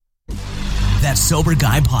That Sober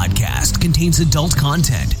Guy podcast contains adult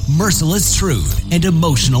content, merciless truth, and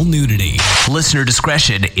emotional nudity. Listener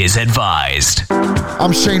discretion is advised.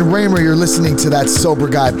 I'm Shane Raymer. You're listening to That Sober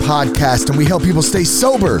Guy podcast, and we help people stay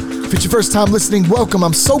sober. If it's your first time listening, welcome.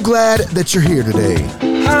 I'm so glad that you're here today.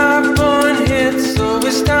 So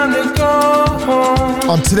it's time to go home.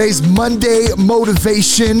 On today's Monday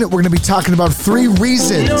Motivation, we're going to be talking about 3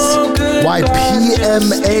 reasons why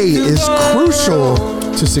PMA is crucial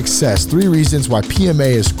to success. 3 reasons why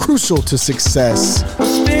PMA is crucial to success.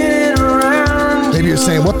 Maybe you're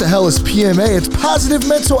saying, what the hell is PMA? It's positive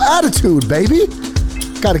mental attitude, baby.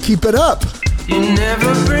 Got to keep it up.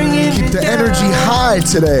 Keep the energy high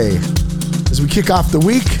today. As we kick off the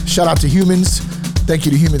week, shout out to Humans. Thank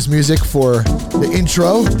you to Humans Music for the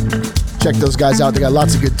intro. Check those guys out. They got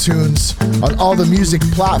lots of good tunes on all the music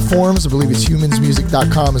platforms. I believe it's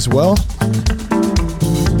humansmusic.com as well.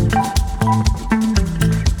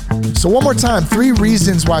 So one more time, 3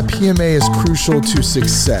 reasons why PMA is crucial to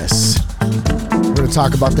success. We're going to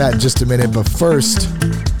talk about that in just a minute. But first,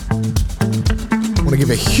 I want to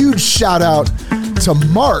give a huge shout out to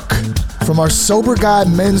Mark from our Sober Guy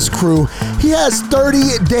men's crew. He has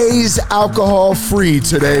 30 days alcohol free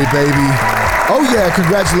today, baby. Oh yeah,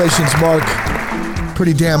 congratulations, Mark.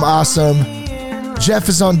 Pretty damn awesome. Jeff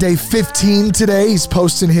is on day 15 today. He's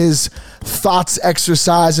posting his thoughts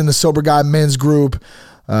exercise in the Sober Guy men's group.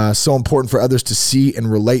 So important for others to see and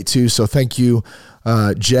relate to. So thank you,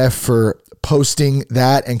 Jeff, for posting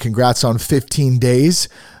that, and congrats on 15 days.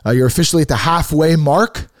 You're officially at the halfway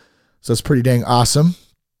mark. So that's pretty dang awesome.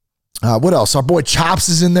 What else? Our boy Chops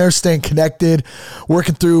is in there, staying connected,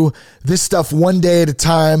 working through this stuff one day at a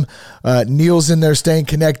time. Neil's in there, staying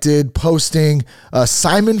connected, posting.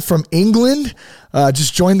 Simon from England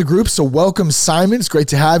just joined the group, so welcome, Simon. It's great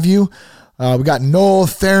to have you. We got Noel,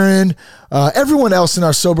 Theron, everyone else in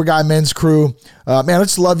our Sober Guy men's crew. Man, I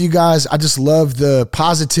just love you guys. I just love the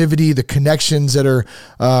positivity, the connections that are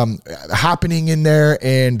happening in there,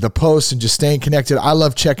 and the posts, and just staying connected. I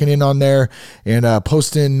love checking in on there and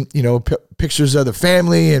posting, pictures of the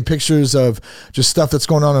family and pictures of just stuff that's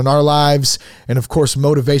going on in our lives. And of course,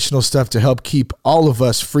 motivational stuff to help keep all of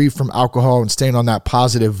us free from alcohol and staying on that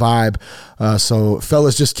positive vibe. So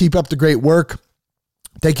fellas, just keep up the great work.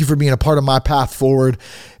 Thank you for being a part of my path forward.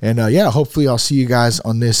 And hopefully I'll see you guys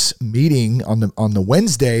on this meeting on the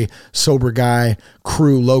Wednesday Sober Guy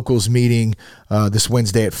crew locals meeting this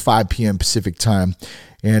Wednesday at 5 p.m. Pacific time.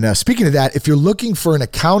 And speaking of that, if you're looking for an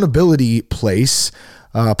accountability place,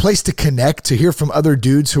 a place to connect, to hear from other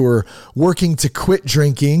dudes who are working to quit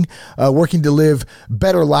drinking, working to live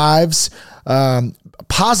better lives,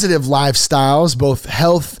 positive lifestyles, both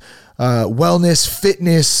health, wellness,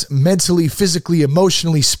 fitness, mentally, physically,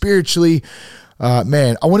 emotionally, spiritually.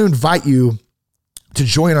 Man, I want to invite you to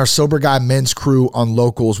join our Sober Guy men's crew on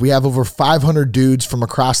locals. We have over 500 dudes from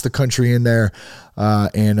across the country in there,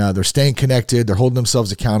 and they're staying connected. They're holding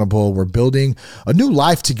themselves accountable. We're building a new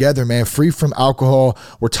life together, man, free from alcohol.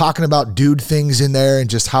 We're talking about dude things in there and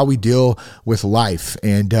just how we deal with life.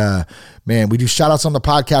 And man, we do shout outs on the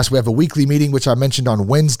podcast. We have a weekly meeting, which I mentioned on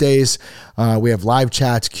Wednesdays. We have live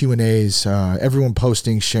chats, Q&As, everyone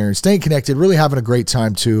posting, sharing, staying connected, really having a great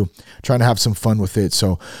time too, trying to have some fun with it.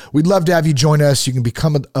 So we'd love to have you join us. You can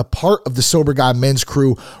become a part of the Sober Guy men's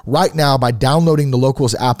crew right now by downloading the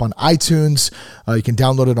Locals app on iTunes. You can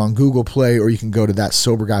download it on Google Play, or you can go to that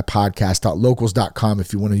soberguypodcast.locals.com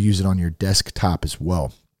if you want to use it on your desktop as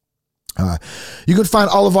well. You can find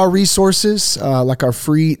all of our resources, like our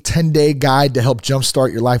free 10-day guide to help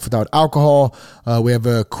jumpstart your life without alcohol. We have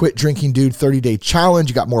a Quit Drinking Dude 30-day challenge.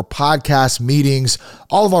 You got more podcasts, meetings,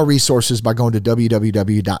 all of our resources by going to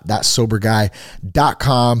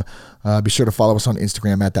www.thatsoberguy.com. Be sure to follow us on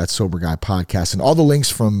Instagram at That Sober Guy Podcast. And all the links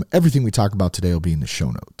from everything we talk about today will be in the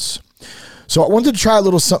show notes. So I wanted to try a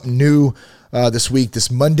little something new this week,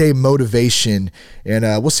 this Monday Motivation, and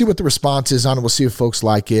we'll see what the response is on it. We'll see if folks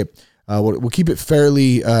like it. We'll keep it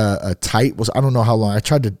fairly tight. I don't know how long. I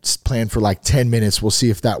tried to plan for like 10 minutes. We'll see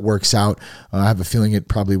if that works out. I have a feeling it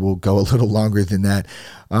probably will go a little longer than that.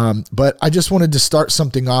 But I just wanted to start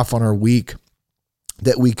something off on our week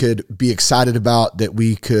that we could be excited about, that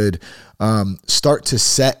we could start to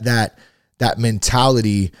set that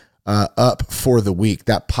mentality up for the week,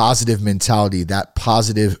 that positive mentality, that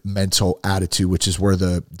positive mental attitude, which is where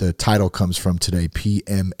the title comes from today,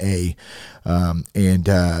 PMA. And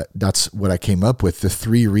that's what I came up with, the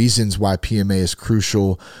 3 reasons why PMA is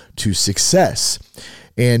crucial to success.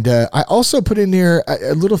 And I also put in there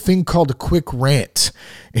a little thing called a quick rant.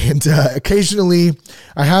 And occasionally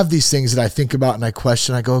I have these things that I think about and I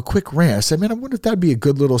question. I go, a quick rant. I said, man, I wonder if that'd be a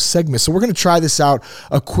good little segment. So we're going to try this out,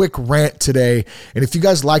 a quick rant today. And if you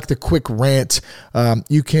guys like the quick rant,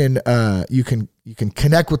 you can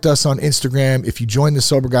connect with us on Instagram. If you join the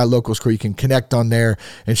Sober Guy Locals crew, you can connect on there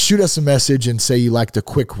and shoot us a message and say you like the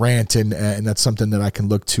quick rant. And that's something that I can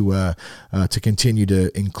look to continue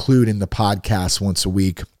to include in the podcast once a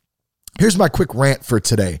week. Here's my quick rant for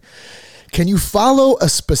today. Can you follow a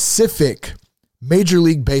specific Major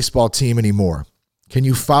League Baseball team anymore? Can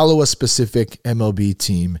you follow a specific MLB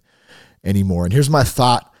team anymore? And here's my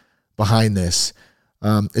thought behind this.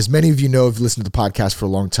 As many of you know, if you've listened to the podcast for a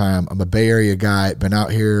long time, I'm a Bay Area guy, been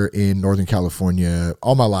out here in Northern California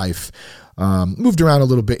all my life, moved around a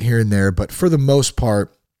little bit here and there, but for the most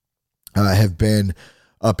part, have been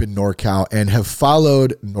up in NorCal and have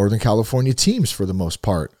followed Northern California teams for the most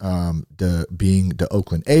part, being the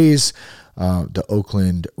Oakland A's, the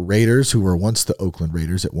Oakland Raiders, who were once the Oakland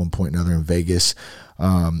Raiders at one point or another in Vegas,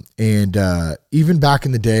 and even back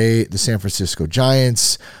in the day, the San Francisco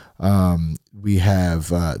Giants. We have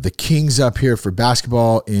the Kings up here for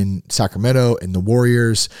basketball in Sacramento and the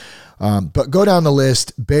Warriors. But go down the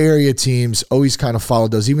list, Bay Area teams, always kind of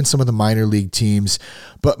followed those, even some of the minor league teams.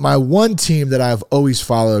 But my one team that I've always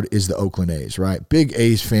followed is the Oakland A's, right? Big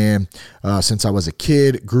A's fan since I was a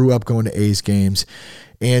kid, grew up going to A's games.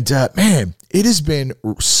 And man, it has been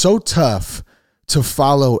so tough to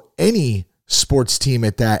follow any sports team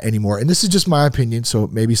at that anymore. And this is just my opinion, so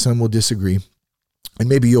maybe some will disagree. And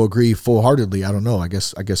maybe you'll agree full-heartedly. I don't know. I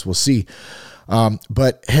guess we'll see.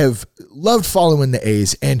 But have loved following the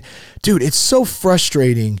A's. And dude, it's so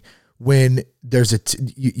frustrating when there's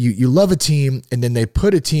you love a team and then they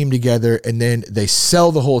put a team together and then they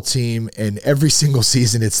sell the whole team and every single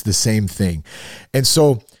season it's the same thing. And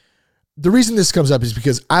so the reason this comes up is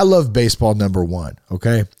because I love baseball, number one.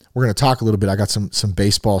 Okay. We're going to talk a little bit. I got some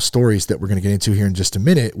baseball stories that we're going to get into here in just a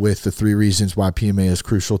minute with the 3 reasons why PMA is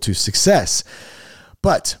crucial to success.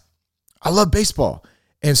 But I love baseball.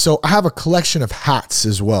 And so I have a collection of hats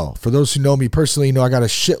as well. For those who know me personally, you know I got a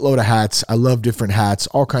shitload of hats. I love different hats,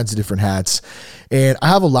 all kinds of different hats. And I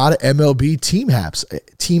have a lot of MLB team hats.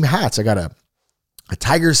 I got a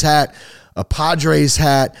Tigers hat, a Padres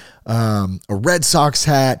hat, a Red Sox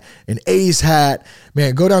hat, an A's hat.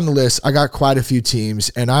 Man, go down the list. I got quite a few teams,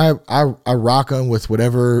 and I rock them with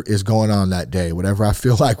whatever is going on that day, whatever I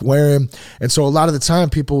feel like wearing. And so a lot of the time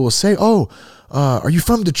people will say, oh, are you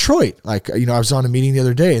from Detroit? Like, you know, I was on a meeting the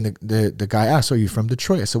other day and the guy asked, are you from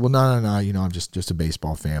Detroit? I said, well, no. You know, I'm just a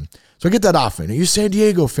baseball fan. So I get that often. Are you a San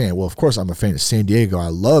Diego fan? Well, of course I'm a fan of San Diego. I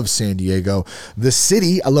love San Diego, the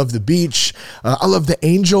city. I love the beach. I love the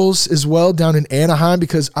Angels as well down in Anaheim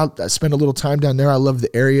because I spend a little time down there. I love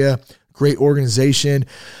the area. Great organization.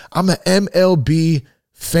 I'm an MLB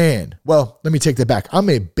fan. Well, let me take that back. I'm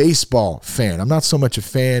a baseball fan. I'm not so much a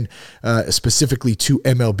fan specifically to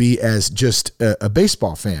MLB as just a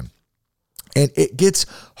baseball fan. And it gets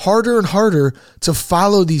harder and harder to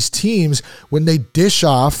follow these teams when they dish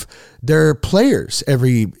off their players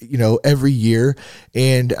every year,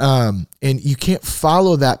 and you can't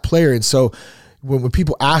follow that player. And so when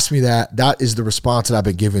people ask me that is the response that I've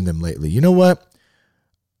been giving them lately. You know what?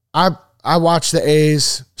 I watch the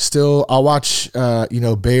A's still. I'll watch,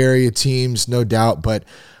 Bay Area teams, no doubt. But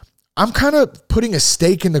I'm kind of putting a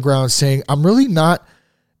stake in the ground saying I'm really not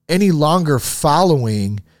any longer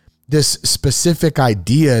following this specific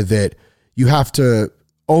idea that you have to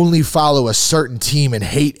only follow a certain team and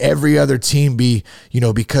hate every other team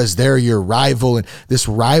because they're your rival and this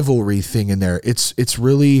rivalry thing in there. It's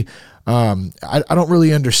really, I don't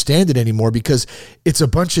really understand it anymore because it's a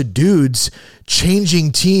bunch of dudes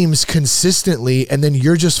changing teams consistently. And then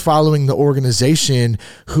you're just following the organization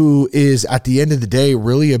who is at the end of the day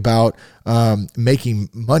really about making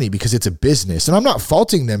money because it's a business. And I'm not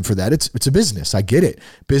faulting them for that. It's a business. I get it.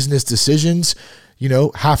 Business decisions,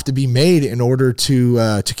 have to be made in order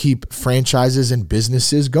to keep franchises and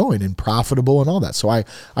businesses going and profitable and all that. So I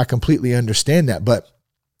completely understand that. But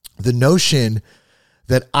the notion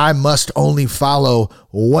that I must only follow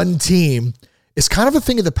one team is kind of a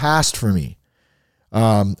thing of the past for me.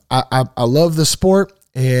 I love the sport,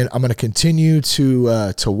 and I'm going to continue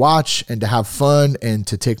to watch and to have fun and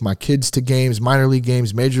to take my kids to games, minor league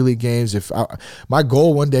games, major league games. My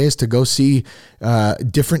goal one day is to go see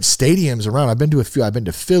different stadiums around. I've been to a few. I've been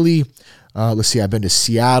to Philly. I've been to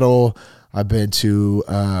Seattle. I've been to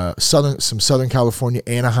Southern California,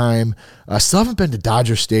 Anaheim. I still haven't been to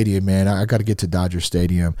Dodger Stadium, man. I got to get to Dodger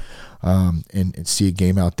Stadium and see a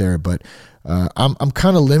game out there. But I'm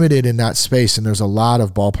kind of limited in that space, and there's a lot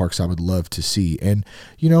of ballparks I would love to see. And,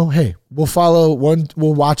 hey, we'll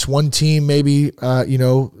watch one team maybe,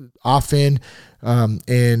 often,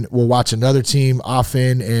 and we'll watch another team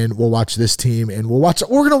often, and we'll watch this team, and we're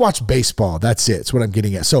going to watch baseball. That's it. That's what I'm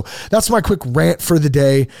getting at. So that's my quick rant for the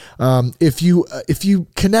day. If you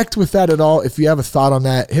connect with that at all, if you have a thought on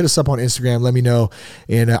that, hit us up on Instagram, let me know.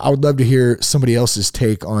 And I would love to hear somebody else's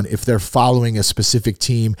take on if they're following a specific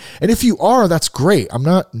team. And if you are, that's great. I'm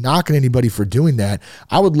not knocking anybody for doing that.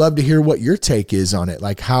 I would love to hear what your take is on it,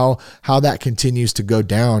 like how that continues to go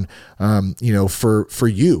down, for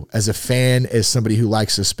you as a fan, as somebody who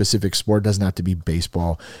likes a specific sport. Doesn't have to be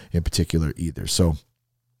baseball in particular either. So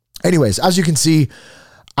anyways, as you can see,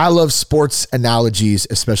 I love sports analogies,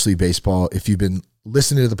 especially baseball. If you've been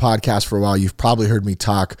listening to the podcast for a while, you've probably heard me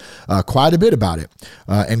talk quite a bit about it,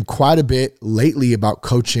 and quite a bit lately about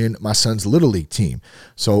coaching my son's Little League team.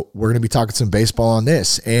 So we're going to be talking some baseball on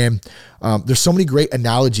this. And there's so many great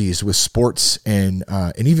analogies with sports and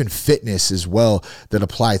even fitness as well that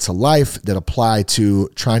apply to life, that apply to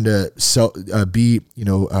trying to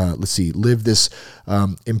live this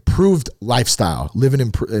improved lifestyle, live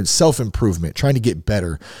in self-improvement, trying to get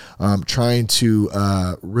better, trying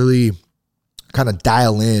to really kind of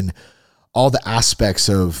dial in all the aspects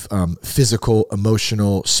of physical,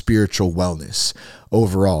 emotional, spiritual wellness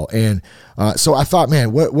overall. And so I thought,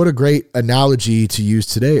 man, what a great analogy to use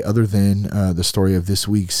today, other than the story of this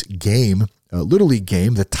week's game, Little League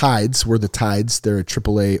game. The Tides were the Tides. They're a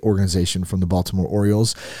AAA organization from the Baltimore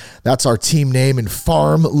Orioles. That's our team name in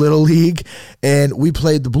Farm Little League. And we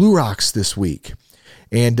played the Blue Rocks this week.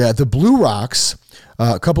 And the Blue Rocks,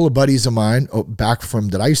 a couple of buddies of mine back from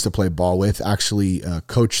that I used to play ball with actually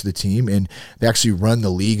coach the team, and they actually run the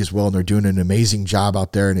league as well. And they're doing an amazing job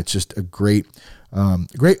out there. And it's just a great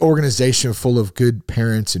organization full of good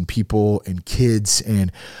parents and people and kids.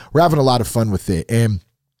 And we're having a lot of fun with it. And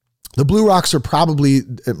the Blue Rocks are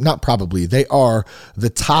they are the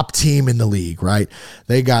top team in the league, right?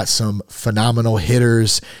 They got some phenomenal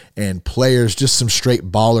hitters and players, just some straight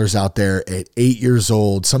ballers out there at 8 years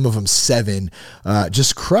old, some of them 7,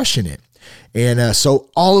 just crushing it. And so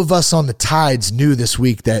all of us on the Tides knew this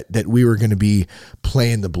week that we were going to be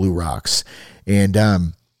playing the Blue Rocks. And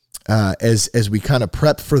as we kind of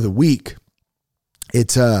prepped for the week,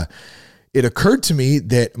 it occurred to me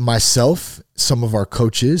that myself, some of our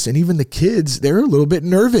coaches, and even the kids, they're a little bit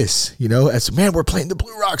nervous, as, man, we're playing the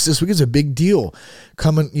Blue Rocks this week. It's a big deal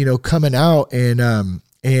coming out and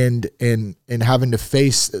having to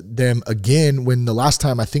face them again, when the last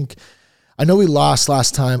time, I know we lost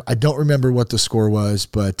last time. I don't remember what the score was,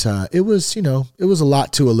 but it was a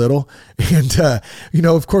lot to a little. And,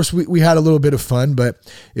 of course we had a little bit of fun, but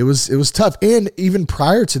it was tough. And even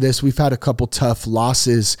prior to this, we've had a couple tough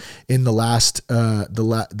losses in the last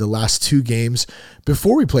 2 games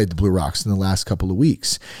before we played the Blue Rocks in the last couple of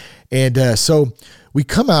weeks. And so we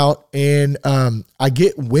come out and I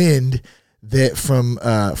get wind that from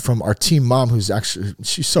our team mom, who's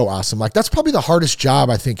she's so awesome. Like, that's probably the hardest job,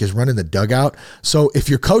 I think, is running the dugout. So if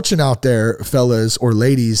you're coaching out there, fellas or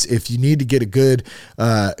ladies, if you need to get a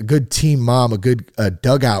good team mom, a good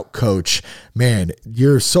dugout coach, man,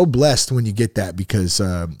 you're so blessed when you get that, because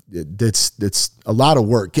that's a lot of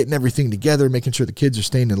work, getting everything together, making sure the kids are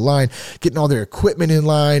staying in line, getting all their equipment in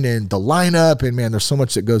line and the lineup. And man, there's so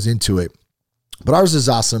much that goes into it. But ours is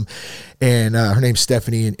awesome. And her name's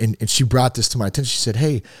Stephanie, and she brought this to my attention. She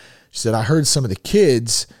said, I heard some of the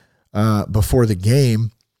kids before the game,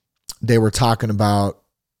 they were talking about,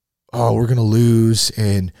 oh, we're going to lose,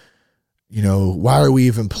 and, why are we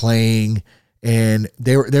even playing? And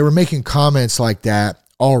they were making comments like that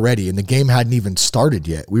already, and the game hadn't even started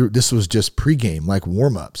yet. This was just pregame, like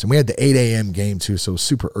warm-ups. And we had the 8 a.m. game too, so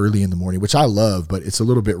super early in the morning, which I love, but it's a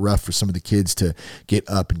little bit rough for some of the kids to get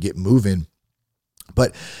up and get moving.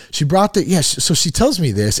 But she brought so she tells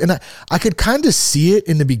me this, and I could kind of see it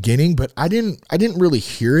in the beginning, but I didn't really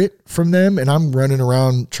hear it from them. And I'm running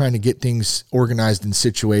around trying to get things organized and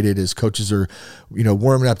situated as coaches are,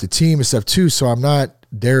 warming up the team and stuff too. So I'm not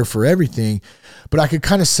there for everything, but I could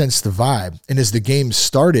kind of sense the vibe. And as the game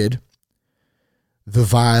started, the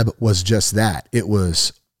vibe was just that. It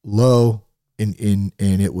was low and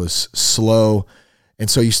it was slow. And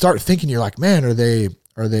so you start thinking, you're like, man, are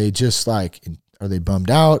they just like, are they bummed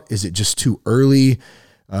out? Is it just too early?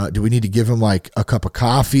 Do we need to give them like a cup of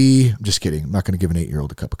coffee? I'm just kidding. I'm not going to give an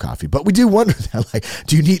 8-year-old a cup of coffee, but we do wonder that. Like,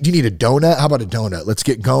 do you need a donut? How about a donut? Let's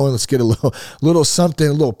get going. Let's get a little something,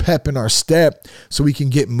 a little pep in our step, so we can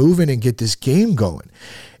get moving and get this game going.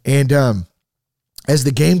 And as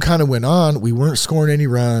the game kind of went on, we weren't scoring any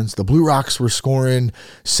runs. The Blue Rocks were scoring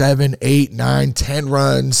 7, 8, 9, 10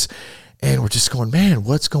 runs. And we're just going, man,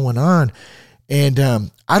 what's going on? And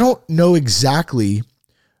I don't know exactly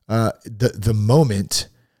the moment,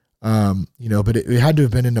 but it had to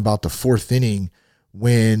have been in about the 4th inning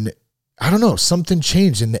when, I don't know, something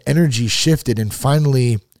changed and the energy shifted. And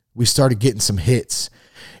finally, we started getting some hits.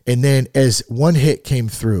 And then as one hit came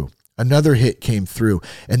through, another hit came through.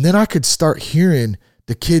 And then I could start hearing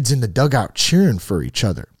the kids in the dugout cheering for each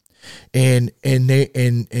other. And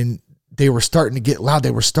they were starting to get loud.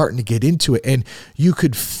 They were starting to get into it. And you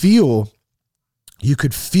could feel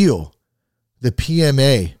the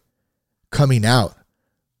PMA coming out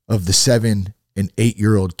of the 7 and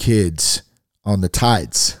 8-year-old kids on the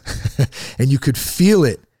Tides. And you could feel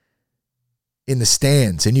it in the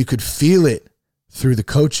stands, and you could feel it through the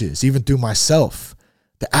coaches, even through myself.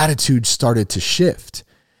 The attitude started to shift.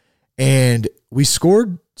 And we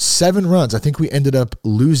scored 7 runs. I think we ended up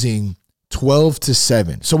losing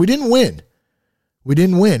 12-7. So we didn't win.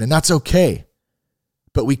 And that's okay.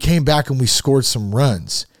 But we came back and we scored some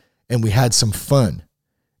runs, and we had some fun,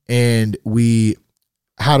 and we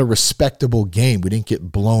had a respectable game. We didn't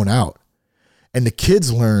get blown out. And the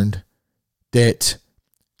kids learned that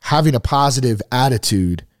having a positive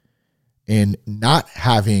attitude and not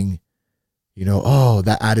having,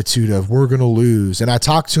 that attitude of we're going to lose. And I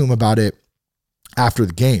talked to him about it after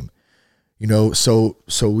the game. So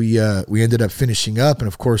we ended up finishing up, and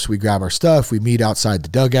of course we grab our stuff. We meet outside the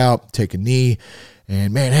dugout, take a knee,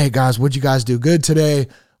 and man, hey guys, what'd you guys do good today?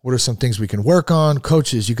 What are some things we can work on?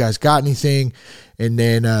 Coaches, you guys got anything? And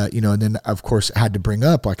then, and then of course I had to bring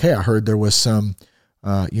up like, hey, I heard there was some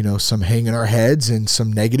hanging our heads and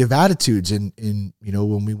some negative attitudes in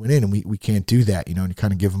when we went in, and we can't do that, and you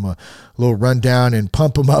kind of give them a little rundown and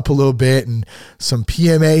pump them up a little bit, and some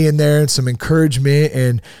PMA in there and some encouragement,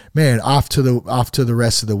 and man, off to the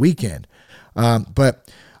rest of the weekend. But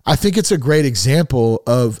I think it's a great example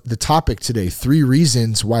of the topic today, 3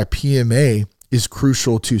 reasons why PMA is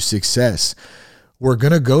crucial to success. We're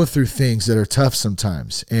going to go through things that are tough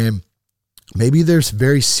sometimes, and maybe there's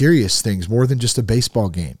very serious things, more than just a baseball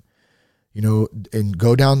game, and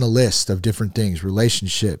go down the list of different things,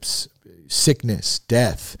 relationships, sickness,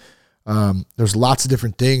 death. There's lots of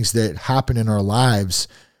different things that happen in our lives,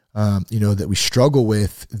 that we struggle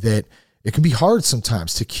with, that it can be hard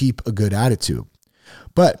sometimes to keep a good attitude.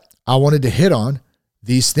 But I wanted to hit on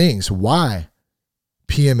these things, why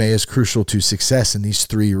PMA is crucial to success, in these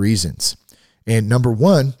 3 reasons. And number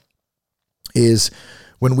 1 is,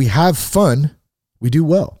 when we have fun, we do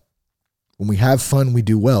well. When we have fun, we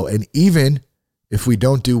do well. And even if we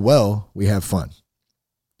don't do well, we have fun.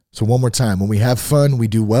 So one more time, when we have fun, we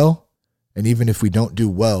do well. And even if we don't do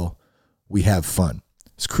well, we have fun.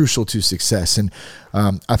 It's crucial to success. And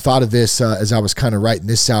I thought of this as I was kind of writing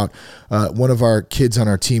this out. One of our kids on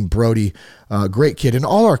our team, Brody, great kid. And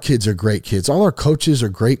all our kids are great kids. All our coaches are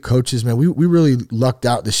great coaches, man. We really lucked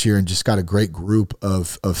out this year and just got a great group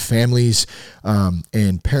of families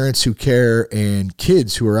and parents who care, and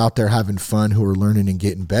kids who are out there having fun, who are learning and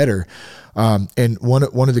getting better. And one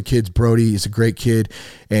of the kids, Brody, is a great kid.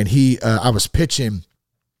 And I was pitching,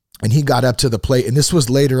 and he got up to the plate, and this was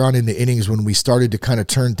later on in the innings when we started to kind of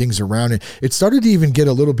turn things around, and it started to even get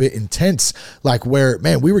a little bit intense, like where,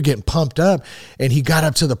 man, we were getting pumped up, and he got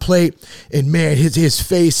up to the plate, and man, his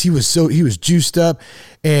face, he was juiced up.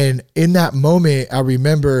 And in that moment, I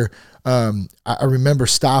remember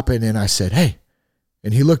stopping, and I said, hey,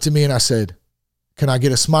 and he looked at me and I said, can I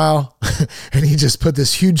get a smile? And he just put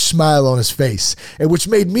this huge smile on his face, and which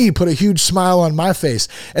made me put a huge smile on my face.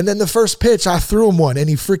 And then the first pitch, I threw him one, and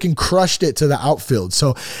he freaking crushed it to the outfield.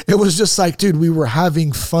 So it was just like, dude, we were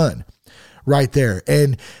having fun right there.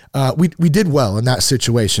 And we did well in that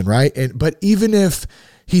situation, right? But even if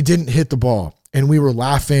he didn't hit the ball, and we were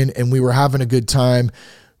laughing and we were having a good time,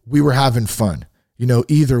 we were having fun,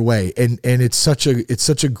 either way. And it's such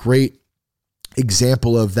a great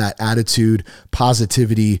example of that attitude,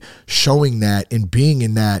 positivity, showing that and being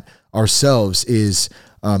in that ourselves is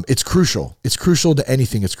it's crucial. It's crucial to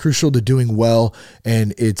anything. It's crucial to doing well,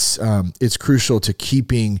 and it's crucial to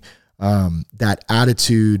keeping that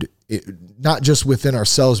attitude, not just within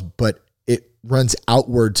ourselves, but it runs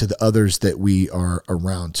outward to the others that we are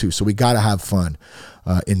around too. So we got to have fun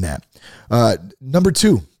in that. Number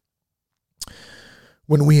 2,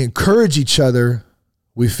 when we encourage each other,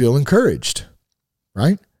 we feel encouraged.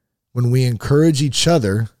 Right? When we encourage each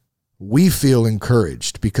other, we feel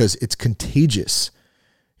encouraged because it's contagious.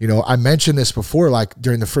 I mentioned this before, like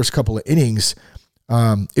during the first couple of innings,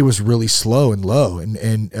 it was really slow and low.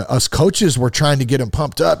 And us coaches were trying to get them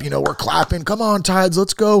pumped up. We're clapping. Come on, Tides,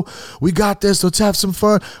 let's go. We got this. Let's have some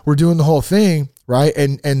fun. We're doing the whole thing, right?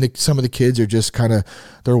 And some of the kids are just kind of,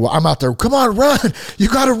 I'm out there. Come on, run. You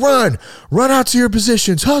got to run. Run out to your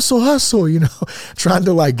positions. Hustle, trying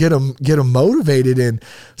to like get them motivated. And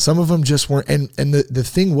some of them just weren't. And the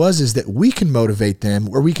thing is that we can motivate them,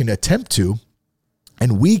 or we can attempt to,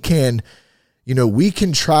 and we can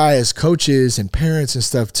try as coaches and parents and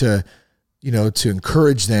stuff to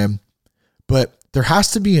encourage them, but there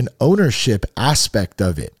has to be an ownership aspect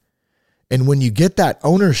of it. And when you get that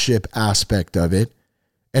ownership aspect of it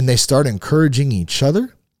and they start encouraging each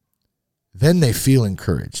other, then they feel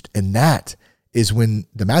encouraged. And that is when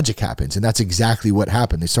the magic happens. And that's exactly what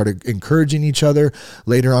happened. They started encouraging each other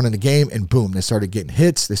later on in the game, and boom, they started getting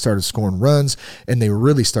hits. They started scoring runs, and they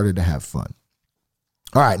really started to have fun.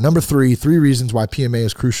 All right, number 3 reasons why PMA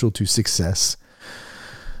is crucial to success.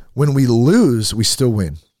 When we lose, we still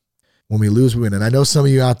win. When we lose, we win. And I know some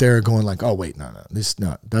of you out there are going like, oh, wait, no.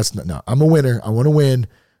 I'm a winner. I want to win.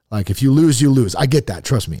 Like, if you lose, you lose. I get that.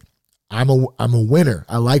 Trust me. I'm a winner.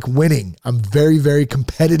 I like winning. I'm very, very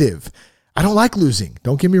competitive. I don't like losing.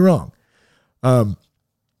 Don't get me wrong. But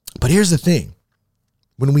here's the thing.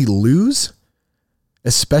 When we lose,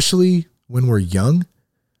 especially when we're young,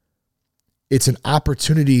 it's an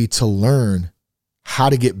opportunity to learn how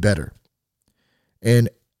to get better. And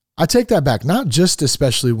I take that back, not just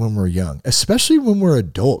especially when we're young, especially when we're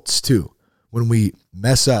adults too. When we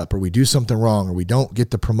mess up or we do something wrong or we don't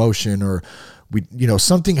get the promotion or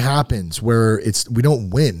something happens where we don't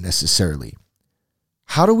win necessarily.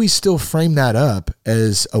 How do we still frame that up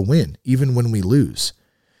as a win, even when we lose?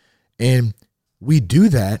 And we do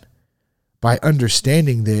that by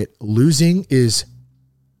understanding that losing is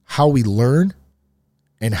how we learn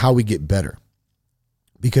and how we get better,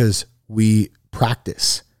 because we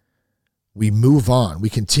practice, we move on, we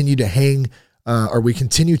continue to we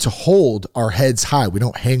continue to hold our heads high. We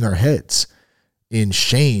don't hang our heads in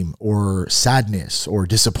shame or sadness or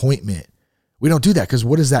disappointment. We don't do that, because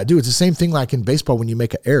what does that do? It's the same thing like in baseball when you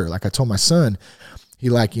make an error. Like I told my son, he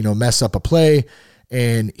mess up a play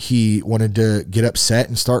and he wanted to get upset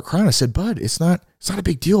and start crying. I said, bud, it's not a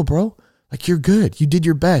big deal, bro. Like, you're good. You did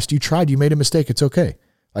your best. You tried. You made a mistake. It's okay.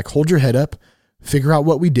 Like, hold your head up, figure out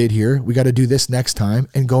what we did here. We got to do this next time,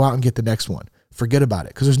 and go out and get the next one. Forget about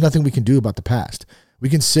it, because there's nothing we can do about the past. We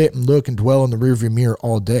can sit and look and dwell in the rearview mirror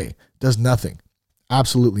all day. Does nothing.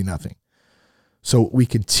 Absolutely nothing. So we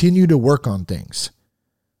continue to work on things.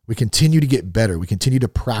 We continue to get better. We continue to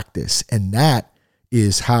practice. And that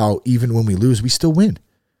is how, even when we lose, we still win.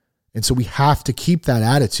 And so we have to keep that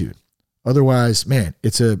attitude. Otherwise, man,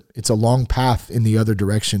 it's a long path in the other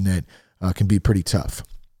direction that can be pretty tough.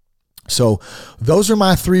 So those are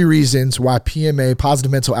my 3 reasons why PMA,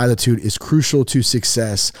 positive mental attitude, is crucial to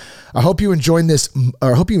success. I hope you enjoy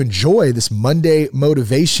this Monday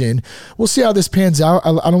motivation. We'll see how this pans out.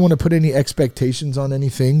 I don't want to put any expectations on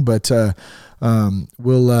anything, but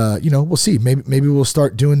we'll see. Maybe we'll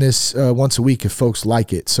start doing this once a week if folks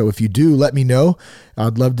like it. So if you do, let me know.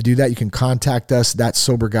 I'd love to do that. You can contact us,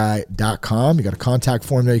 thatsoberguy.com. You got a contact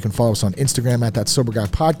form there. You can follow us on Instagram at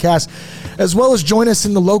thatsoberguypodcast, as well as join us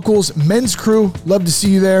in the Locals men's crew. Love to see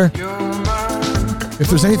you there. If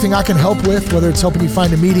there's anything I can help with, whether it's helping you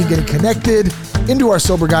find a meeting, getting connected into our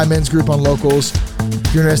Sober Guy men's group on Locals,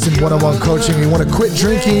 if you're interested in one-on-one coaching, you want to quit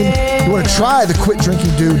drinking, you want to try the Quit Drinking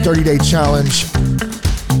Dude 30-day challenge,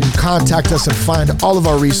 you can contact us and find all of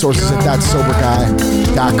our resources at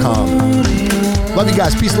thatsoberguy.com. Love you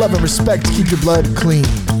guys. Peace, love, and respect. Keep your blood clean.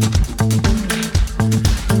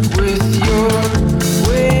 With your